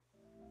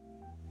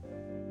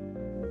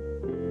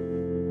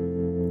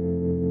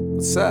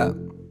What's up?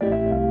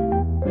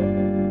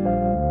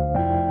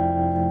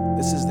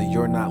 This is the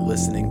You're Not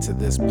Listening to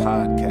This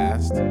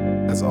podcast.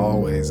 As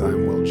always,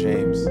 I'm Will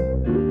James.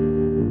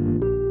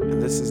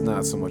 And this is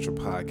not so much a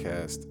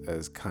podcast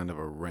as kind of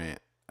a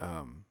rant.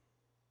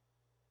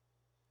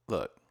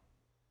 Look,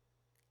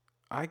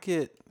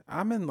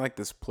 I'm in like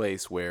this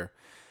place where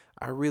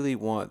I really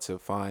want to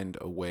find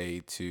a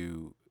way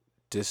to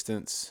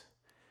distance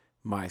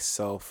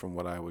myself from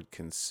what I would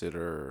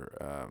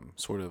consider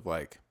sort of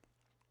like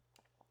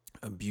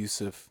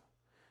abusive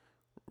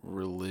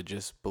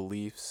religious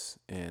beliefs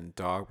and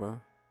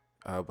dogma,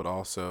 but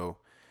also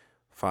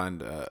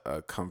find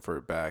a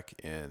comfort back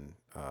in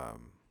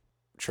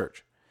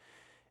church.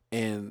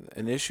 And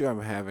an issue I'm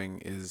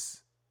having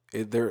is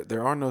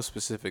there are no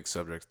specific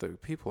subjects.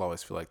 People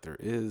always feel like there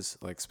is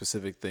like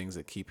specific things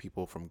that keep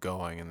people from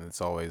going, and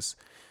it's always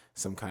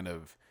some kind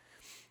of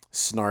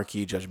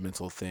snarky,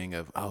 judgmental thing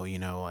of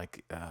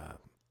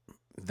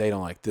they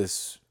don't like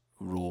this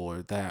rule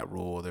or that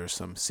rule. There's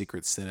some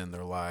secret sin in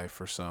their life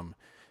or some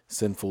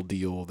sinful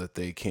deal that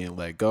they can't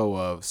let go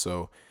of,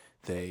 so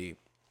they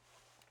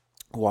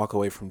walk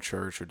away from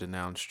church or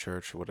denounce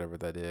church or whatever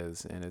that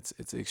is, and it's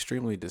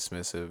extremely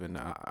dismissive. And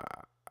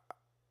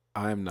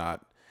I'm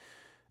not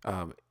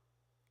um,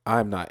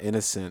 I'm not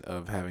innocent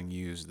of having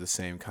used the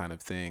same kind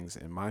of things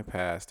in my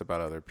past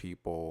about other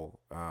people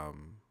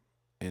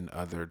in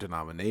other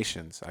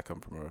denominations. I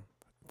come from a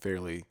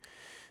fairly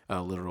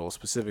literal,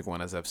 specific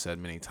one, as I've said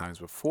many times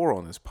before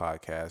on this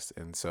podcast,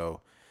 and so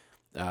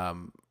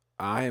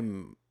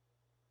I'm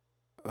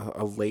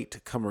a late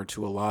comer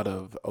to a lot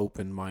of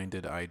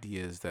open-minded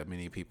ideas that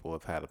many people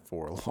have had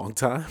for a long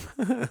time,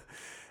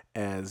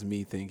 as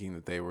me thinking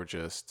that they were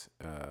just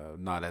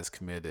not as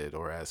committed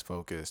or as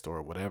focused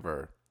or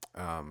whatever.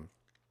 And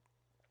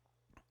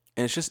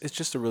it's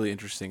just a really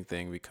interesting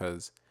thing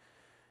because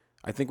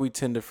I think we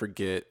tend to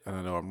forget.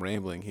 I know I'm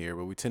rambling here,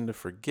 but we tend to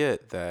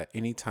forget that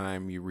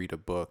anytime you read a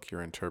book,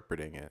 you're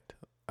interpreting it,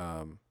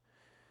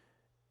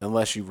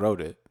 unless you wrote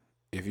it.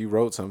 If you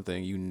wrote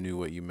something, you knew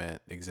what you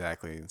meant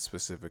exactly and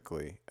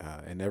specifically.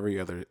 In every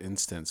other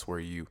instance where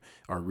you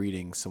are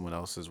reading someone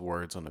else's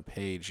words on a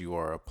page, you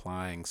are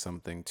applying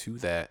something to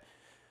that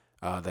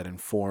that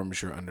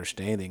informs your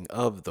understanding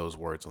of those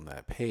words on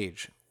that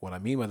page. What I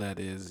mean by that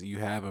is you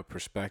have a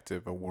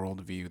perspective, a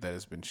worldview that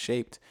has been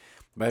shaped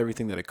by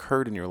everything that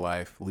occurred in your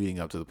life leading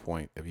up to the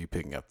point of you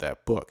picking up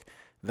that book.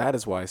 That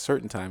is why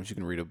certain times you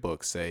can read a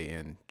book, say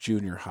in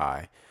junior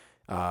high,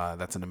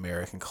 that's an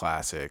American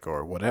classic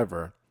or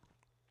whatever.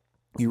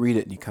 You read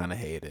it and you kind of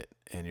hate it,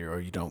 or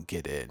you don't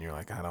get it, and you're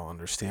like, I don't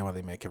understand why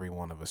they make every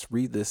one of us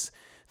read this.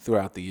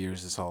 Throughout the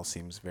years, this all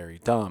seems very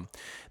dumb.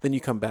 Then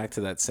you come back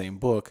to that same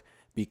book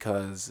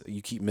because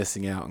you keep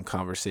missing out in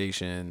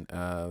conversation,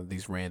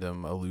 these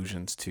random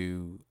allusions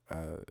to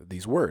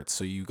these words.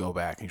 So you go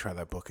back and you try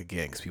that book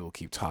again because people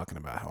keep talking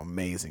about how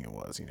amazing it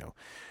was,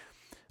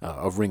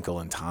 A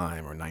Wrinkle in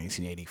Time or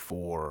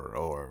 1984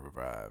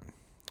 or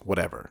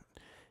whatever.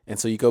 And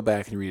so you go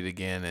back and read it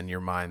again and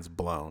your mind's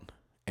blown.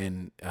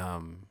 And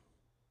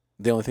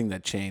the only thing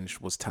that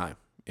changed was time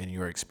and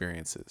your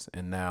experiences.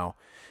 And now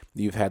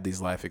you've had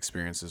these life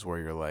experiences where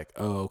you're like,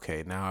 oh,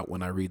 okay, now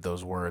when I read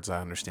those words,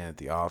 I understand that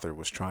the author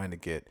was trying to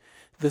get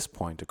this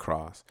point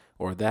across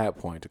or that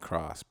point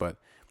across. But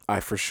I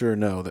for sure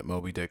know that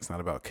Moby Dick's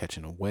not about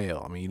catching a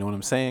whale. I mean, you know what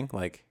I'm saying?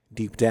 Like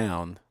deep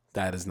down,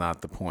 that is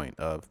not the point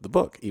of the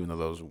book, even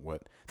though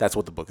that's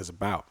what the book is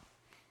about.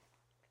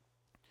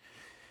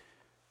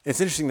 It's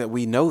interesting that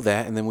we know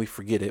that, and then we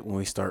forget it when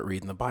we start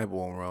reading the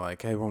Bible, and we're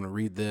like, "Hey, I want to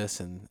read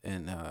this," and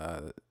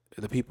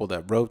the people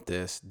that wrote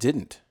this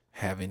didn't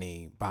have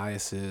any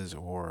biases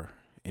or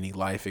any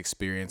life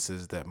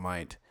experiences that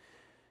might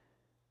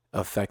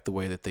affect the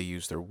way that they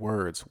use their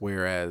words.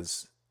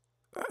 Whereas,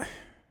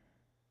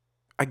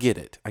 I get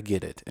it,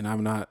 and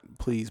I'm not.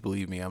 Please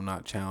believe me, I'm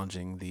not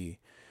challenging the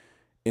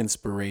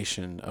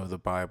inspiration of the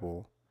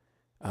Bible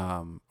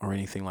or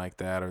anything like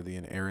that, or the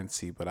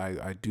inerrancy. But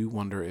I do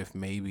wonder if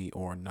maybe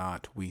or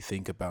not we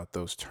think about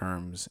those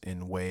terms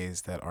in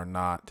ways that are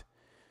not,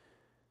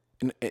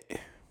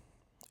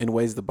 in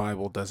ways the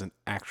Bible doesn't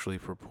actually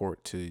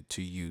purport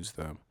to use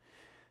them.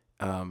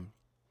 And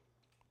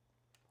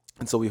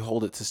so we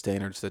hold it to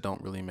standards that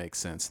don't really make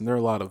sense. And there are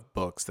a lot of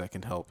books that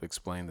can help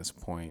explain this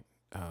point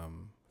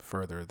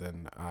further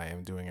than I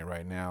am doing it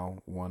right now.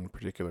 One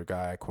particular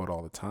guy I quote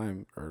all the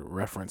time or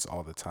reference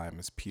all the time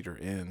is Peter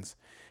Enns.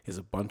 He has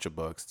a bunch of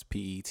books. It's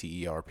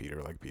Peter,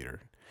 Peter, like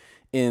Peter.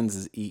 Enns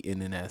is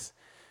Enns.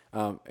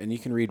 And you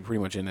can read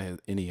pretty much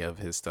any of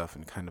his stuff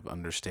and kind of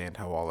understand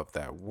how all of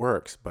that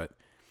works. But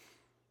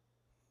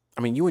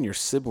I mean, you and your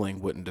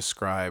sibling wouldn't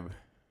describe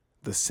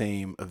the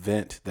same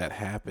event that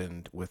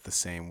happened with the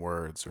same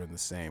words or in the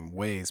same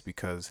ways,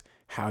 because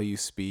how you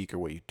speak or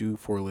what you do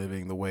for a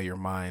living, the way your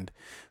mind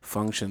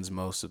functions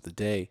most of the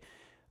day,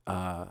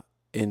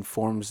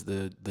 informs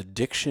the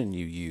diction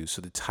you use.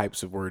 So the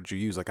types of words you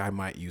use, like I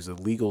might use a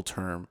legal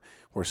term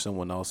where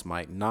someone else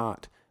might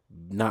not,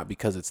 not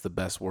because it's the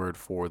best word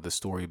for the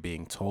story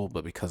being told,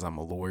 but because I'm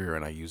a lawyer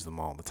and I use them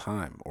all the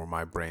time, or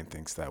my brain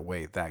thinks that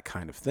way, that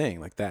kind of thing.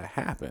 Like that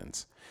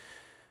happens.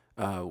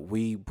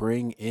 We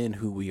bring in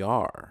who we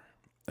are.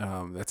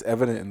 That's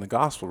evident in the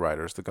gospel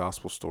writers. The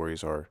gospel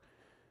stories are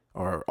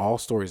all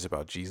stories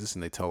about Jesus,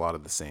 and they tell a lot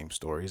of the same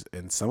stories.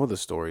 And some of the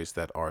stories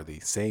that are the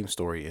same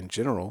story in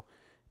general,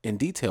 in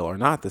detail, are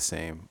not the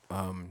same,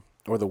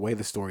 or the way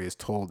the story is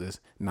told is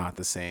not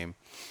the same.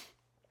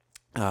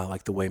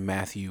 Like the way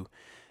Matthew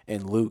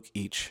and Luke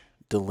each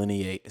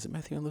delineate. Is it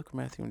Matthew and Luke or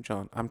Matthew and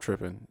John? I'm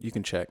tripping. You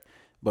can check.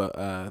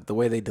 But the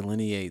way they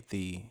delineate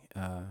the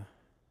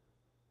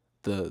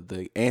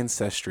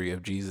ancestry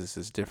of Jesus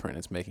is different.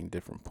 It's making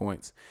different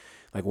points.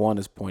 Like one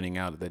is pointing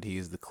out that he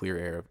is the clear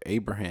heir of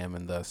Abraham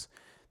and thus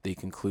the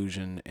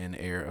conclusion and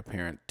heir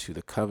apparent to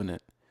the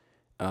covenant,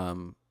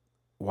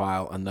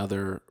 while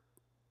another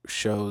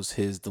shows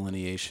his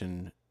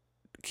delineation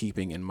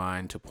keeping in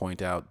mind to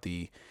point out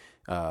the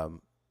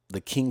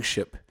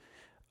kingship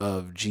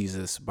of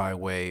Jesus by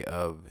way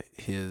of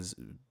his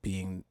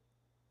being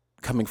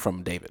coming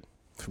from David,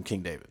 from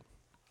King David.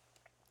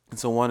 And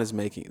so one is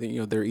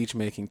making, they're each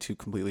making two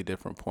completely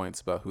different points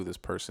about who this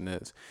person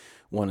is.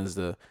 One is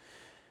the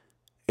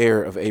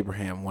heir of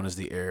Abraham, one is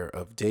the heir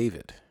of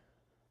David.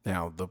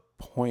 Now, the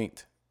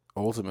point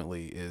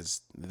ultimately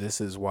is this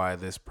is why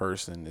this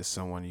person is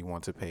someone you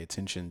want to pay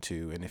attention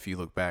to. And if you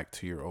look back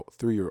to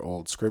through your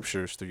old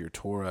scriptures, through your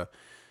Torah,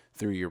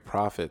 through your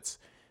prophets,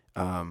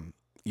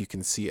 you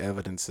can see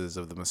evidences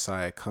of the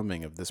Messiah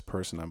coming, of this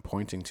person I'm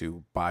pointing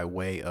to, by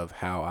way of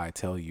how I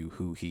tell you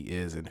who he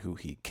is and who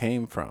he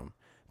came from,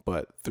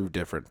 but through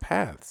different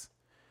paths.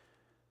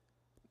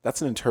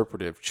 That's an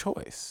interpretive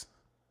choice.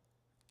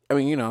 I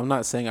mean, I'm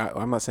not saying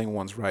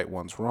one's right,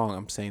 one's wrong.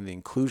 I'm saying the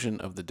inclusion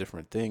of the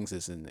different things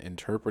is an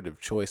interpretive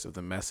choice of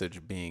the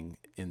message being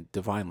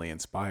divinely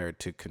inspired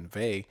to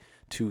convey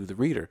to the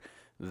reader.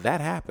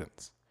 That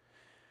happens.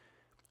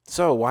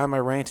 So why am I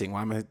ranting?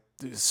 Why am I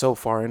so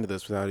far into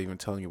this without even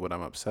telling you what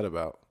I'm upset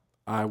about?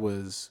 I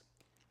was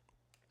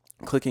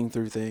clicking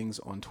through things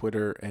on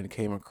Twitter and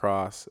came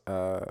across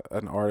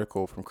an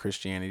article from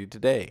Christianity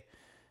Today,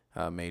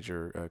 a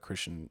major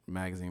Christian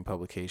magazine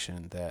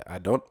publication that I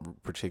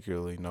don't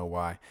particularly know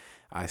why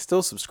I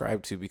still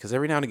subscribe to, because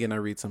every now and again I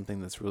read something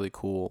that's really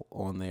cool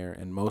on there,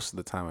 and most of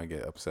the time I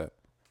get upset.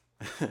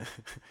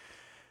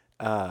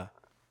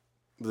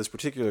 This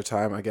particular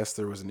time, I guess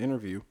there was an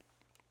interview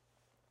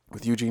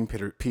with Eugene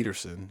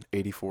Peterson,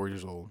 84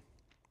 years old,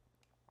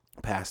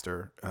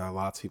 pastor.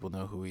 Lots of people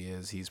know who he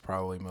is. He's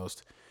probably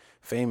most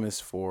famous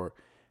for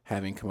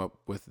having come up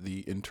with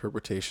the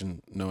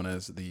interpretation known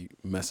as the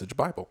Message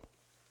Bible,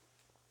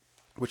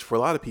 which for a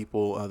lot of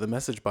people, the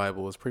Message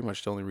Bible is pretty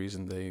much the only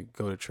reason they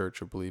go to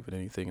church or believe in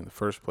anything in the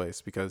first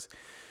place, because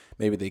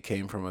maybe they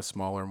came from a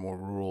smaller, more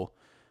rural,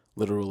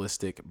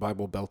 literalistic,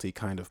 Bible belty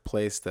kind of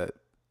place that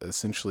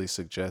essentially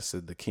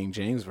suggested the King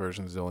James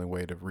Version is the only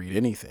way to read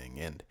anything.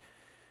 And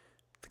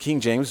the King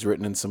James is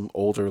written in some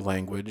older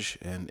language,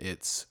 and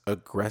it's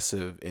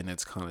aggressive in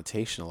its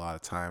connotation a lot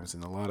of times.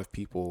 And a lot of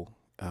people,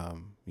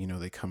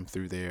 they come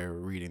through there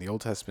reading the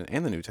Old Testament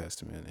and the New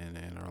Testament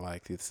and are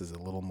like, this is a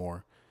little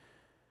more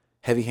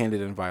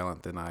heavy-handed and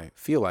violent than I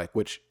feel like,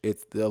 which a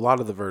lot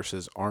of the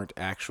verses aren't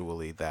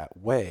actually that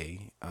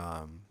way.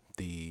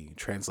 The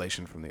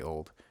translation from the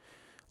old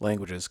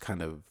languages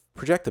kind of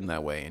project them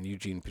that way. And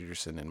Eugene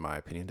Peterson, in my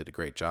opinion, did a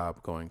great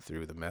job going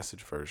through the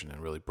Message version and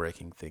really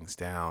breaking things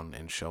down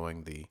and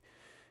showing the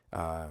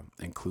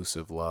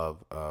inclusive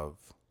love of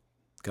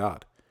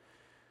God.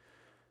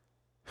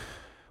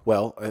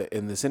 Well,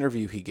 in this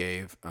interview he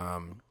gave,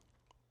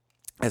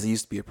 as he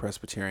used to be a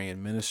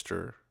Presbyterian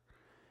minister,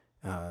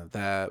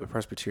 that the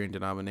Presbyterian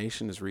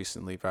denomination has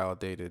recently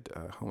validated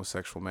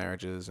homosexual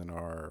marriages and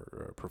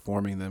are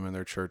performing them in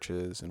their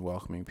churches and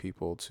welcoming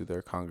people to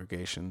their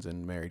congregations,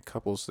 and married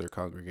couples to their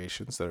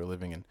congregations that are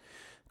living in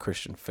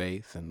Christian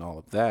faith and all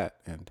of that.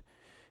 And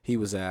he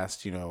was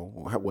asked,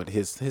 what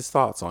his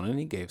thoughts on it. And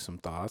he gave some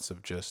thoughts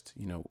of just,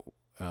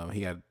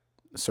 he had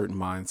a certain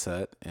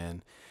mindset,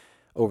 and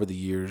over the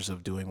years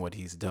of doing what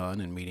he's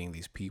done and meeting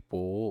these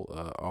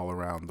people all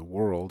around the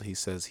world, he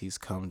says he's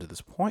come to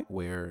this point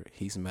where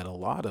he's met a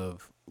lot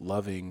of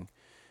loving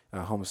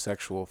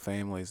homosexual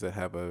families that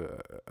have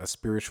a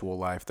spiritual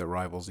life that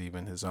rivals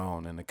even his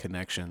own, and a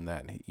connection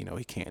that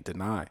he can't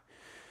deny.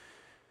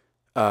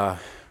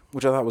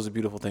 Which I thought was a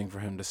beautiful thing for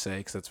him to say,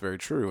 because that's very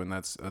true, and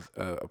that's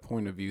a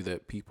point of view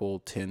that people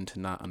tend to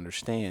not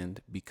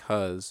understand,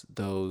 because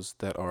those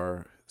that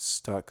are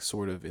stuck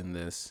sort of in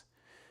this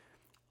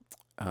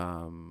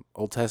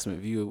Old Testament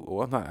view,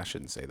 I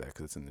shouldn't say that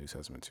because it's in the New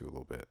Testament too a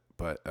little bit,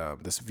 but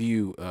this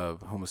view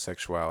of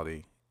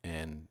homosexuality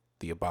and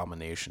the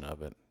abomination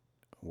of it,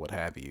 what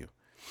have you.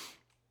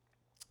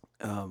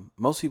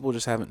 Most people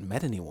just haven't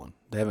met anyone.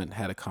 They haven't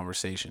had a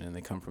conversation, and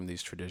they come from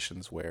these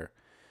traditions where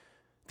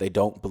they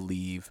don't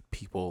believe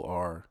people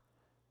are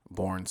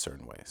born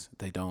certain ways.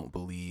 They don't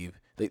believe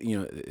that, you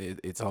know,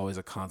 it's always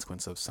a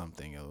consequence of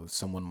something.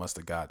 Someone must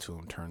have got to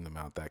them, turned them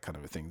out, that kind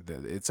of a thing.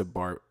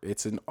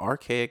 It's an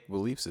archaic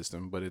belief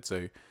system, but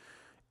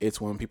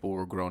it's when people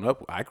were growing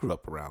up. I grew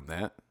up around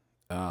that.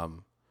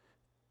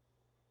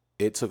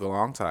 It took a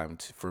long time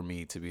for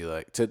me to be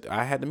like,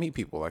 I had to meet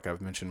people, like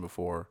I've mentioned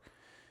before,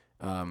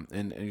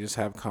 and just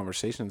have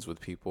conversations with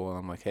people. And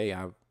I'm like, hey,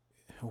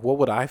 what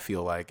would I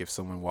feel like if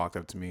someone walked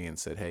up to me and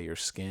said, hey, your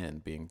skin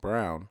being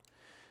brown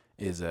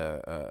is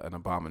an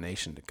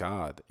abomination to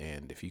God,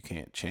 and if you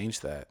can't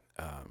change that,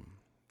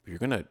 he's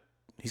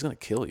gonna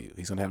kill you.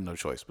 He's gonna have no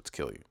choice but to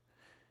kill you,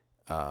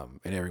 and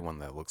everyone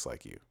that looks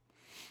like you.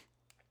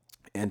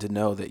 And to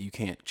know that you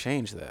can't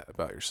change that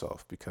about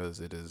yourself because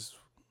it is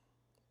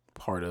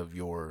part of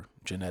your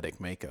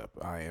genetic makeup.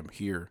 I am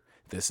here.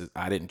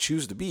 I didn't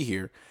choose to be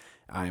here.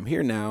 I am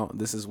here now.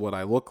 This is what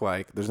I look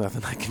like. There's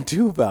nothing I can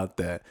do about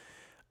that.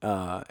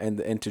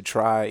 And to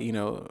try,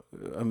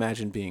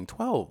 imagine being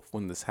 12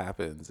 when this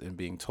happens and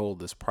being told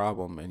this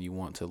problem, and you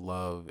want to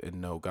love and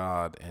know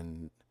God,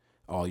 and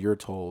all you're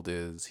told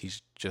is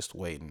he's just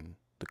waiting.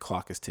 The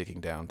clock is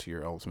ticking down to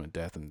your ultimate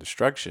death and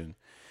destruction,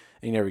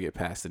 and you never get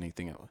past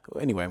anything else.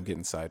 Anyway, I'm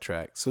getting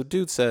sidetracked. So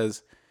dude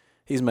says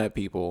he's met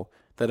people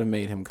that have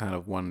made him kind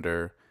of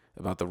wonder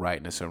about the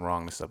rightness and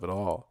wrongness of it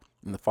all.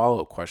 And the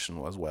follow-up question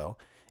was, well,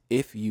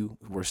 if you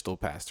were still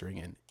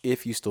pastoring, and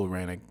if you still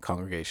ran a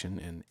congregation,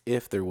 and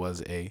if there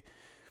was a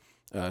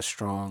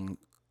strong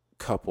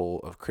couple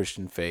of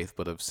Christian faith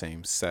but of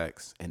same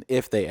sex, and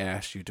if they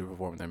asked you to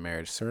perform their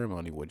marriage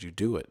ceremony, would you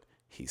do it?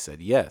 He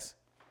said yes.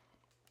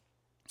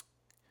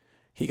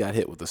 He got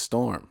hit with a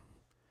storm.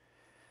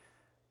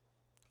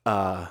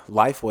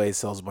 Lifeway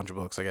sells a bunch of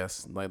books, I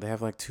guess. Like, they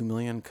have like 2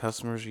 million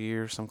customers a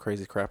year, some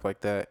crazy crap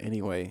like that.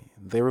 Anyway,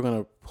 they were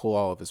going to pull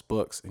all of his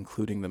books,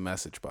 including the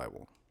Message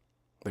Bible.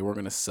 They weren't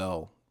going to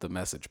sell the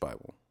Message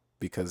Bible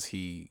because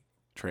he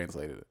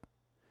translated it.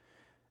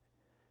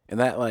 And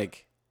that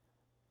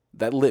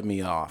lit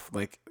me off.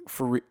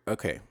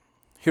 Okay,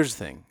 here's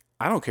the thing.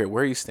 I don't care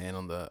where you stand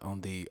on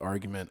the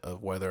argument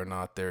of whether or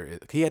not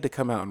he had to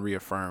come out and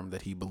reaffirm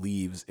that he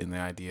believes in the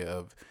idea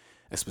of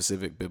a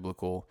specific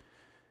biblical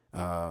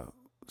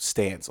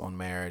stance on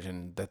marriage,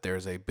 and that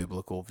there's a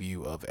biblical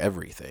view of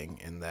everything,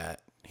 and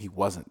that he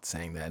wasn't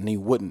saying that, and he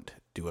wouldn't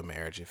do a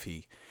marriage if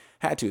he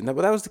had to.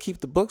 But that was to keep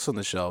the books on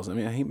the shelves. I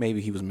mean,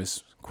 maybe he was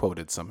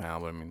misquoted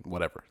somehow, but I mean,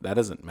 whatever. That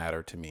doesn't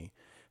matter to me.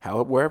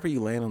 Wherever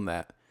you land on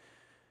that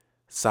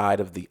side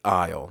of the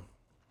aisle,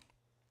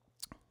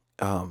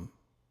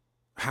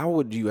 how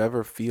would you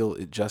ever feel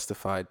it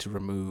justified to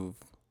remove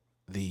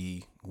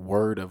the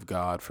word of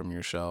God from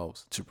your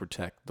shelves to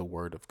protect the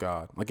word of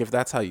God? Like, if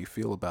that's how you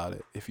feel about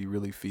it, if you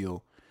really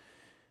feel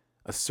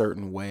a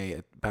certain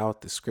way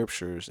about the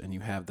scriptures and you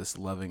have this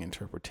loving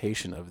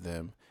interpretation of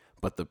them,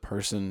 but the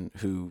person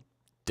who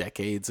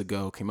decades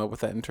ago came up with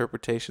that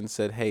interpretation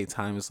said, hey,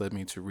 time has led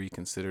me to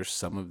reconsider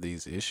some of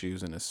these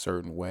issues in a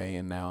certain way,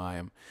 and now I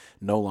am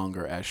no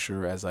longer as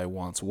sure as I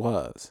once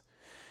was.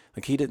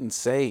 Like, he didn't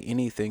say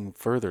anything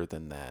further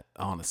than that,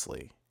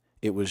 honestly.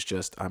 It was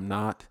just, I'm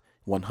not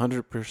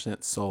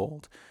 100%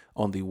 sold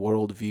on the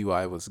worldview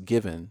I was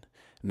given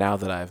now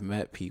that I've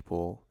met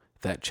people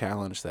that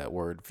challenge that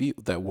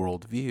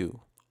worldview.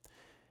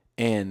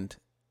 And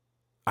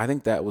I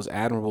think that was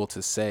admirable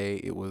to say.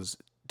 It was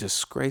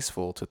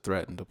disgraceful to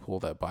threaten to pull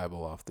that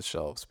Bible off the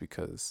shelves,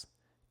 because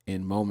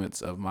in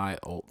moments of my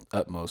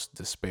utmost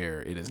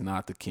despair, it is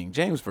not the King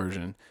James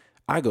Version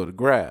I go to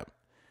grab.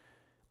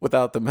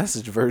 Without the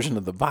Message version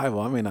of the Bible,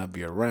 I may not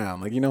be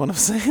around. Like, you know what I'm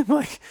saying?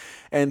 Like,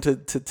 and to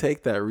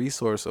take that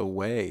resource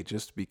away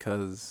just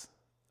because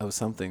of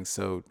something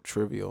so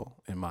trivial,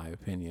 in my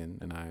opinion,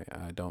 and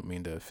I don't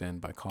mean to offend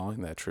by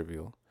calling that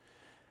trivial.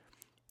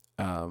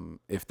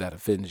 If that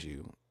offends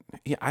you,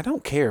 yeah, I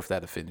don't care if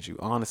that offends you,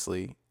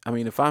 honestly. I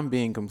mean, if I'm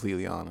being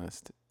completely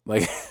honest,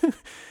 like,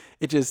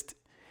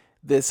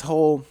 this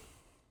whole,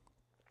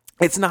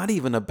 it's not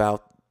even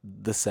about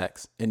the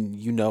sex, and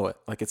you know it.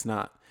 Like, it's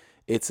not.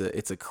 It's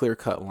a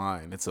clear-cut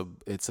line. It's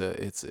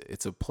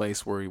a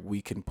place where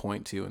we can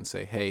point to and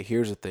say, hey,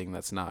 here's a thing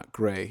that's not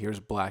gray. Here's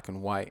black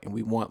and white, and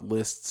we want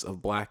lists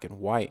of black and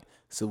white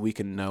so we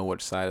can know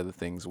which side of the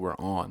things we're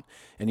on.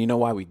 And you know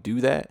why we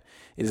do that?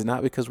 It is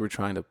not because we're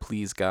trying to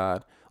please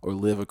God or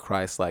live a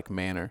Christ-like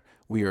manner.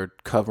 We are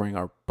covering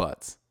our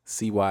butts.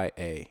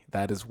 CYA.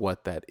 That is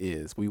what that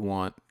is. We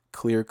want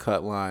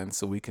clear-cut lines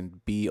so we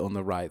can be on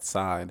the right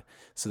side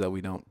so that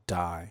we don't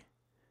die.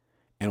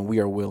 And we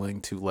are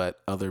willing to let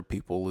other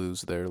people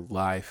lose their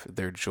life,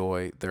 their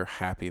joy, their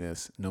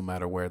happiness, no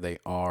matter where they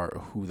are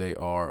or who they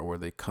are or where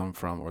they come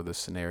from or the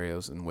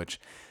scenarios in which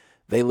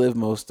they live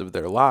most of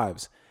their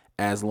lives,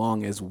 as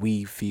long as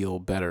we feel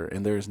better.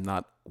 And there's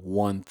not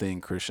one thing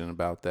Christian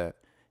about that.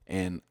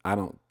 And I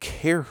don't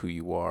care who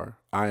you are.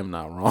 I am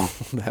not wrong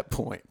on that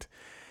point.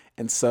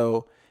 And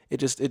so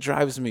it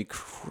drives me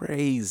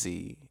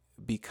crazy,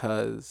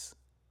 because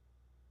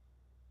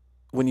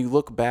when you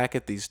look back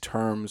at these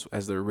terms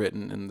as they're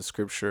written in the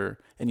scripture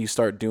and you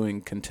start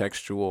doing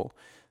contextual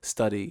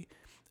study,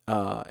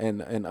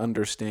 and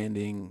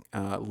understanding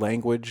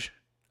language,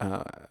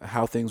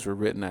 how things were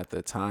written at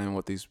the time,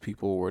 what these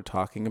people were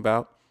talking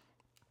about.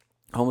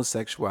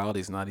 Homosexuality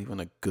is not even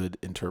a good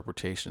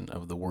interpretation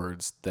of the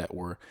words that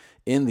were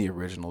in the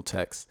original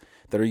text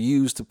that are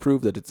used to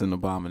prove that it's an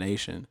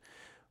abomination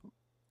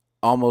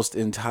almost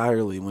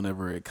entirely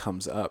whenever it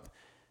comes up.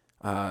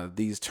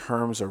 These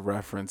terms are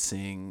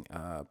referencing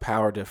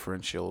power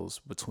differentials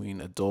between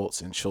adults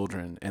and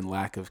children and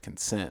lack of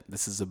consent.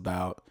 This is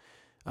about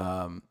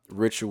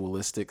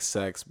ritualistic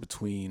sex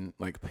between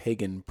like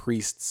pagan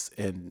priests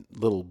and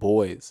little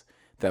boys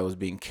that was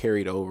being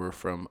carried over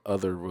from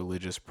other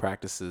religious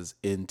practices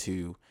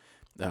into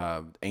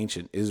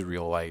ancient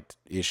Israelite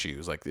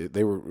issues. Like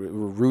they were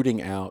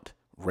rooting out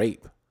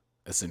rape,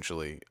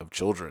 essentially, of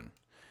children.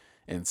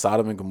 And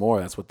Sodom and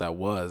Gomorrah, that's what that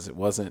was. It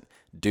wasn't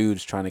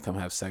dudes trying to come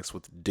have sex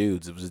with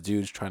dudes. It was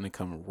dudes trying to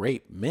come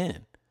rape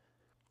men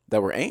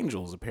that were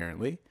angels,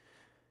 apparently.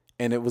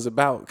 And it was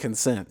about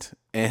consent.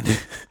 And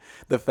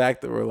the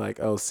fact that we're like,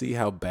 oh, see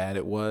how bad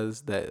it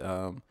was that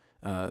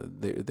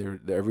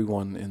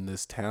everyone in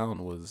this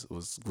town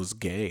was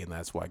gay, and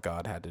that's why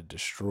God had to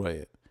destroy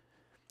it.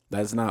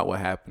 That's not what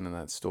happened in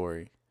that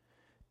story.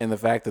 And the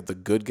fact that the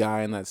good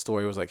guy in that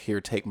story was like,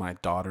 here, take my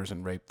daughters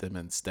and rape them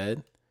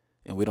instead,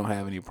 and we don't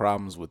have any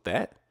problems with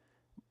that.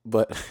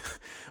 But,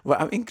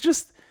 I mean,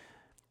 just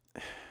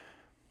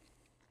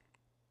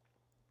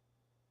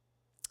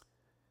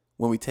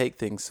when we take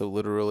things so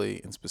literally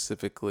and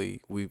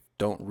specifically, we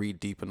don't read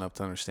deep enough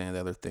to understand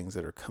the other things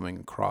that are coming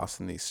across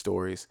in these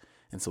stories.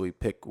 And so we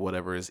pick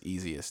whatever is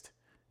easiest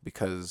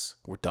because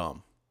we're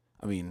dumb.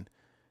 I mean,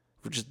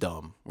 we're just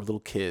dumb. We're little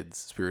kids,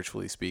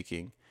 spiritually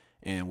speaking,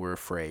 and we're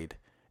afraid.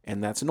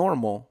 And that's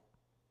normal,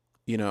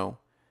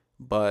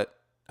 but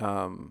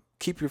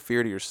keep your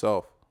fear to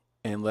yourself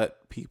and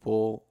let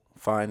people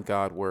find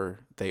God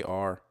where they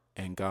are,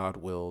 and God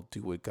will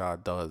do what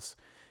God does.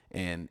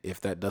 And if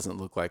that doesn't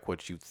look like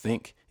what you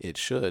think it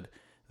should,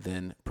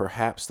 then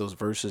perhaps those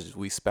verses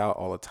we spout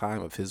all the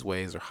time of his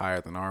ways are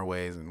higher than our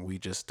ways, and we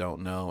just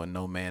don't know, and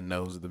no man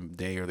knows the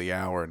day or the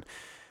hour, and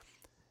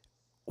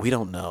we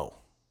don't know.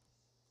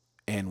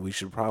 And we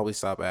should probably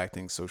stop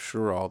acting so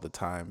sure all the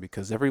time,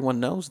 because everyone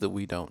knows that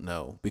we don't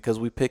know, because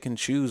we pick and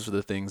choose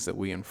the things that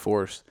we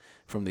enforce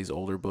from these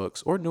older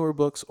books or newer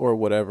books or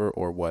whatever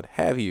or what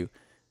have you.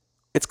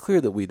 It's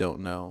clear that we don't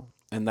know,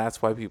 and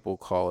that's why people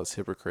call us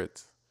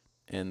hypocrites.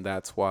 And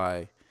that's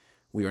why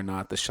we are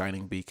not the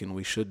shining beacon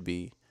we should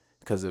be.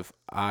 Because if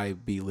I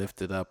be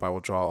lifted up, I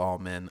will draw all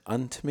men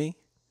unto me.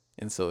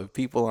 And so if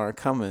people aren't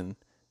coming,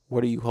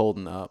 what are you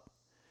holding up?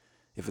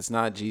 If it's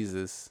not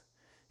Jesus,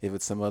 if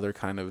it's some other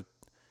kind of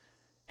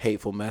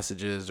hateful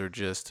messages or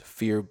just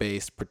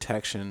fear-based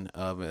protection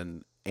of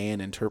an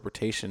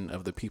interpretation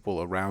of the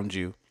people around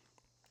you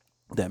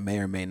that may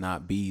or may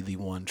not be the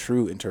one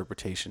true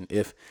interpretation,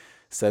 if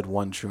said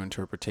one true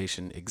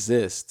interpretation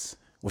exists,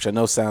 which I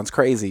know sounds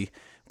crazy,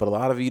 but a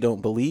lot of you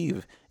don't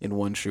believe in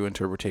one true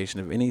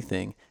interpretation of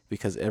anything,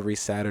 because every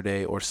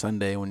Saturday or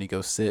Sunday when you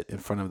go sit in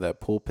front of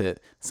that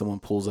pulpit, someone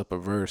pulls up a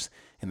verse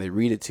and they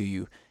read it to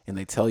you and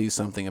they tell you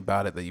something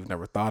about it that you've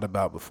never thought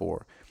about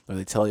before, or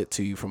they tell it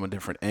to you from a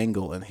different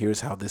angle, and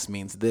here's how this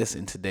means this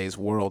in today's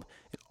world.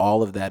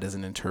 All of that is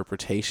an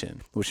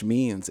interpretation, which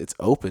means it's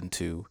open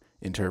to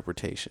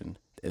interpretation,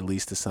 at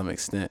least to some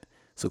extent.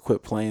 So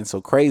quit playing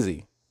so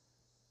crazy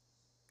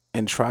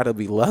and try to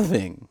be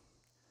loving.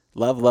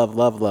 Love, love,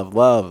 love, love,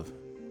 love.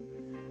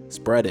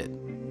 Spread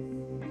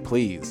it.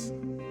 Please.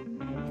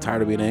 I'm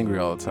tired of being angry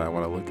all the time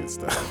when I look at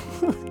stuff.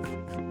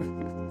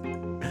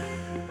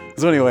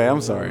 So anyway, I'm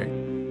sorry.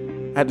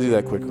 I had to do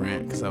that quick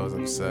rant because I was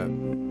upset.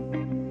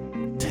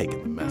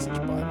 Taking the Message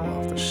Bible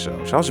off the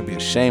shelf. Y'all should be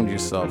ashamed of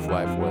yourself,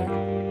 Lifeway.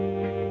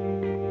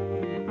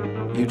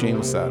 Eugene,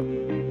 what's up?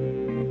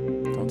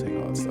 Don't take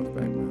all that stuff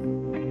back,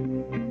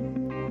 man.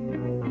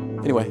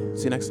 Anyway,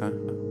 see you next time.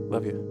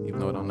 Love you, even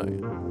though I don't know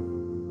you.